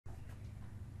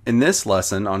In this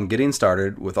lesson on getting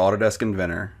started with Autodesk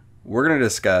Inventor, we're going to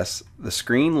discuss the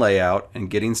screen layout and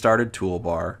getting started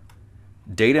toolbar,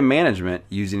 data management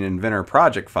using Inventor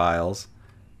project files,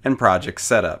 and project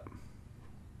setup.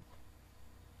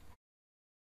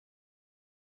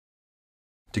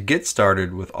 To get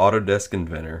started with Autodesk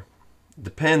Inventor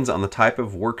depends on the type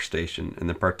of workstation and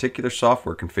the particular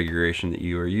software configuration that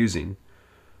you are using.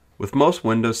 With most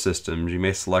Windows systems, you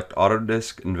may select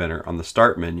Autodesk Inventor on the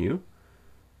Start menu,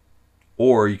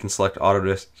 or you can select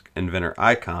Autodesk Inventor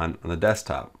icon on the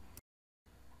desktop.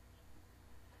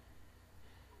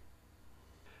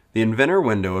 The Inventor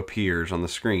window appears on the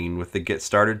screen with the Get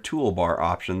Started toolbar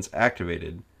options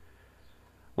activated. I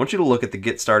want you to look at the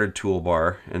Get Started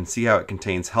toolbar and see how it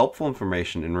contains helpful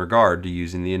information in regard to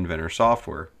using the Inventor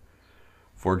software.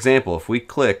 For example, if we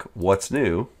click What's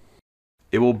New,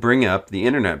 it will bring up the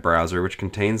Internet browser, which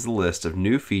contains the list of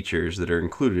new features that are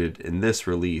included in this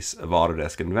release of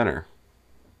Autodesk Inventor.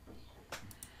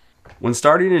 When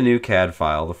starting a new CAD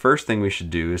file, the first thing we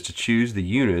should do is to choose the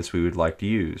units we would like to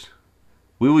use.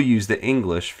 We will use the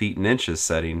English feet and inches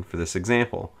setting for this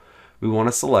example. We want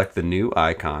to select the new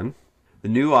icon. The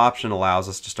new option allows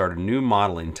us to start a new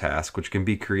modeling task, which can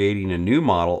be creating a new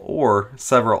model or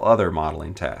several other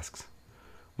modeling tasks.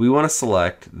 We want to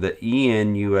select the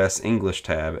EN/US English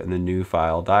tab in the New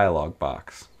File dialog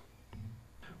box.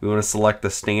 We want to select the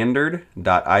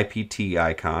standard.ipt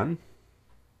icon.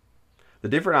 The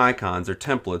different icons are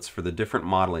templates for the different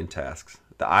modeling tasks.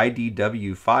 The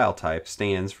IDW file type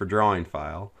stands for drawing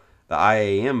file, the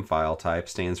IAM file type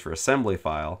stands for assembly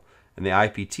file, and the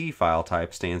IPT file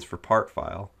type stands for part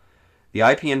file. The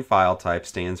IPN file type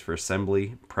stands for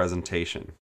assembly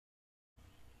presentation.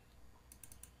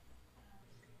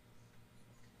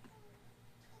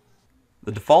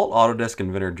 The default Autodesk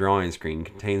Inventor drawing screen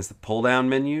contains the pull-down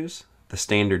menus, the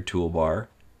standard toolbar,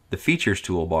 the features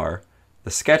toolbar, the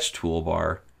sketch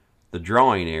toolbar, the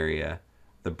drawing area,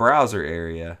 the browser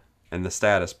area, and the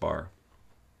status bar.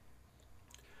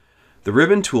 The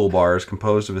ribbon toolbar is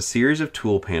composed of a series of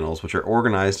tool panels which are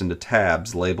organized into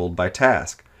tabs labeled by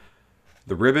task.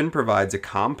 The ribbon provides a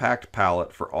compact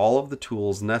palette for all of the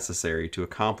tools necessary to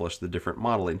accomplish the different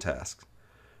modeling tasks.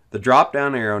 The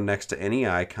drop-down arrow next to any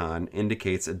icon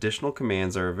indicates additional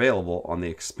commands are available on the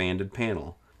expanded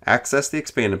panel. Access the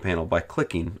expanded panel by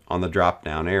clicking on the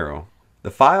drop-down arrow. The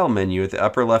File menu at the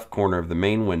upper left corner of the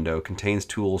main window contains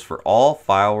tools for all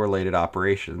file-related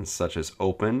operations such as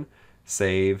open,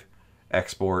 save,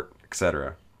 export,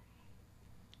 etc.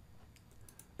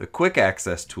 The Quick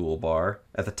Access toolbar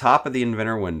at the top of the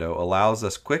Inventor window allows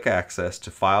us quick access to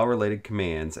file-related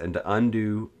commands and to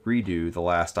undo/redo the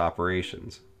last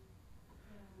operations.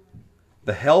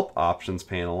 The Help Options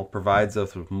panel provides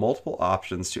us with multiple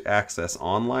options to access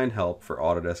online help for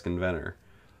Autodesk Inventor.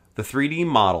 The 3D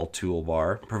Model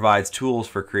toolbar provides tools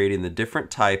for creating the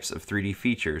different types of 3D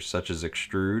features such as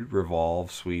extrude, revolve,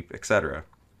 sweep, etc.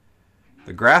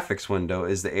 The Graphics window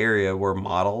is the area where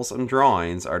models and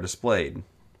drawings are displayed.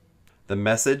 The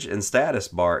Message and Status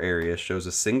bar area shows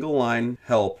a single line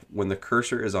help when the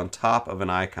cursor is on top of an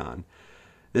icon.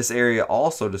 This area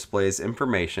also displays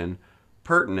information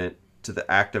pertinent to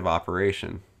the active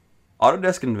operation.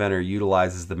 Autodesk Inventor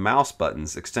utilizes the mouse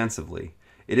buttons extensively.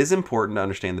 It is important to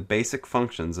understand the basic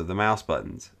functions of the mouse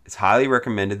buttons. It's highly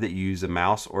recommended that you use a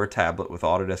mouse or a tablet with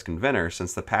Autodesk Inventor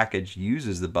since the package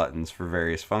uses the buttons for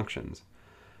various functions.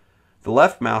 The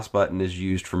left mouse button is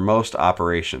used for most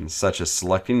operations, such as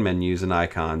selecting menus and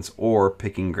icons or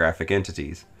picking graphic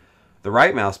entities. The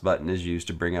right mouse button is used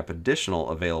to bring up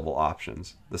additional available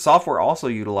options. The software also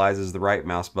utilizes the right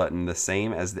mouse button the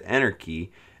same as the Enter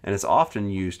key and is often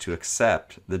used to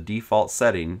accept the default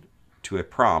setting to a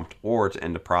prompt or to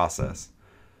end a process.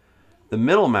 The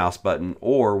middle mouse button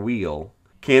or wheel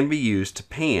can be used to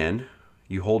pan,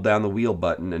 you hold down the wheel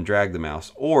button and drag the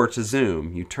mouse, or to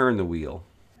zoom, you turn the wheel.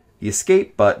 The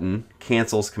Escape button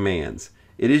cancels commands.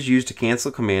 It is used to cancel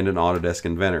a command in Autodesk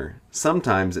Inventor.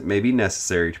 Sometimes it may be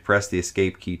necessary to press the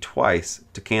Escape key twice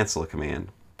to cancel a command.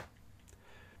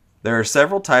 There are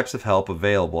several types of help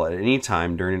available at any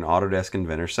time during an Autodesk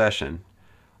Inventor session.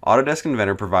 Autodesk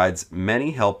Inventor provides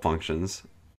many help functions.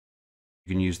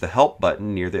 You can use the Help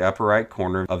button near the upper right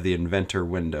corner of the Inventor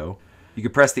window. You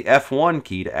can press the F1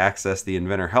 key to access the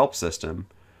Inventor help system,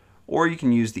 or you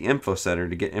can use the Info Center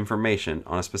to get information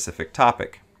on a specific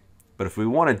topic. But if we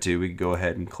wanted to, we could go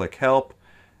ahead and click Help,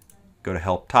 go to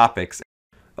Help Topics.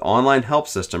 The online help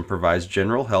system provides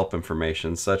general help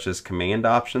information such as command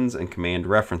options and command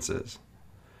references.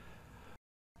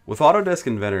 With Autodesk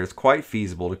Inventor, it's quite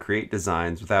feasible to create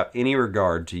designs without any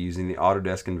regard to using the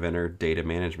Autodesk Inventor data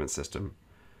management system.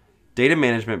 Data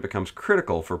management becomes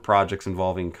critical for projects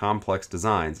involving complex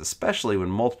designs, especially when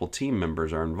multiple team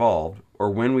members are involved,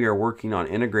 or when we are working on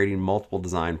integrating multiple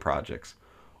design projects,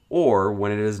 or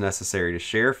when it is necessary to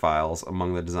share files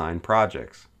among the design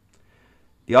projects.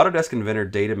 The Autodesk Inventor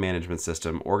data management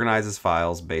system organizes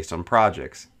files based on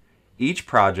projects. Each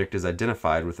project is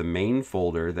identified with a main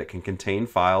folder that can contain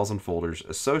files and folders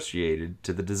associated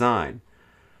to the design.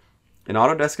 In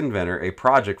Autodesk Inventor, a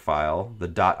project file, the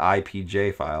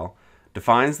 .ipj file,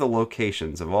 defines the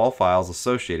locations of all files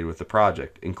associated with the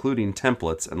project, including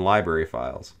templates and library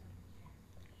files.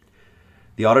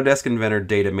 The Autodesk Inventor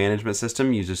data management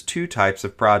system uses two types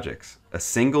of projects, a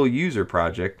single user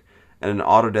project and an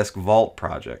Autodesk Vault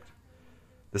project.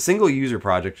 The single user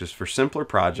project is for simpler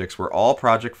projects where all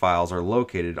project files are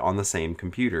located on the same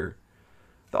computer.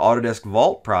 The Autodesk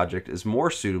Vault project is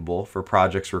more suitable for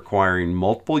projects requiring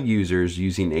multiple users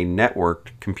using a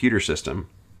networked computer system.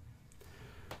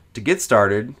 To get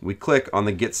started, we click on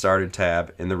the Get Started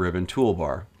tab in the ribbon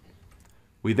toolbar.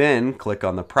 We then click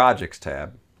on the Projects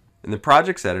tab. In the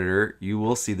Projects editor, you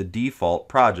will see the default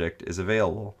project is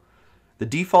available. The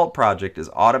default project is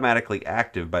automatically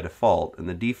active by default, and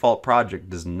the default project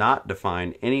does not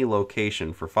define any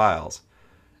location for files.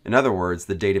 In other words,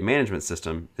 the data management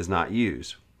system is not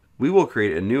used. We will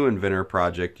create a new Inventor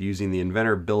project using the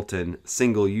Inventor built-in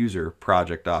single user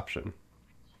project option.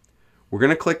 We're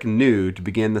going to click New to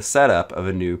begin the setup of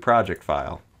a new project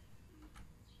file.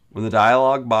 When the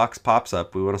dialog box pops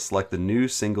up, we want to select the New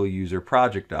Single User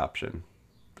Project option,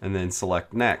 and then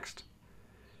select Next.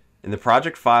 In the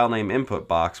Project File Name input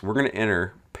box, we're going to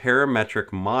enter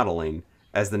Parametric Modeling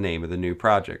as the name of the new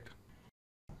project.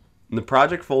 In the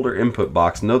Project Folder input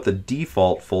box, note the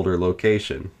default folder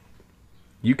location.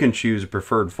 You can choose a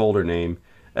preferred folder name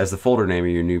as the folder name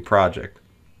of your new project.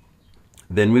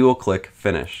 Then we will click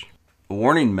Finish. A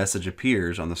warning message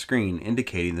appears on the screen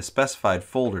indicating the specified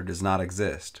folder does not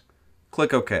exist.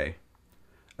 Click OK.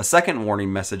 A second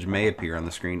warning message may appear on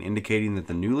the screen indicating that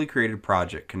the newly created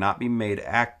project cannot be made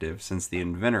active since the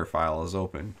Inventor file is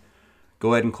open.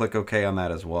 Go ahead and click OK on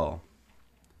that as well.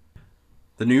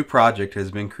 The new project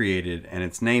has been created and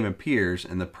its name appears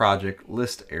in the project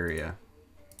list area.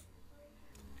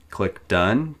 Click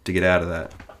Done to get out of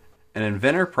that. An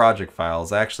Inventor project file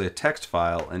is actually a text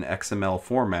file in XML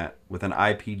format with an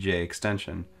IPJ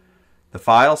extension. The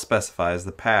file specifies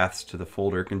the paths to the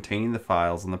folder containing the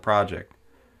files in the project.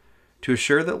 To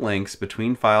assure that links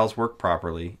between files work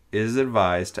properly, it is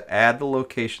advised to add the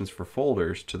locations for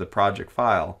folders to the project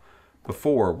file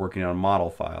before working on model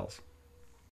files.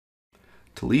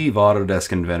 To leave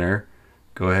Autodesk Inventor,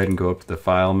 go ahead and go up to the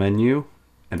File menu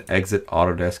and exit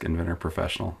Autodesk Inventor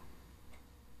Professional.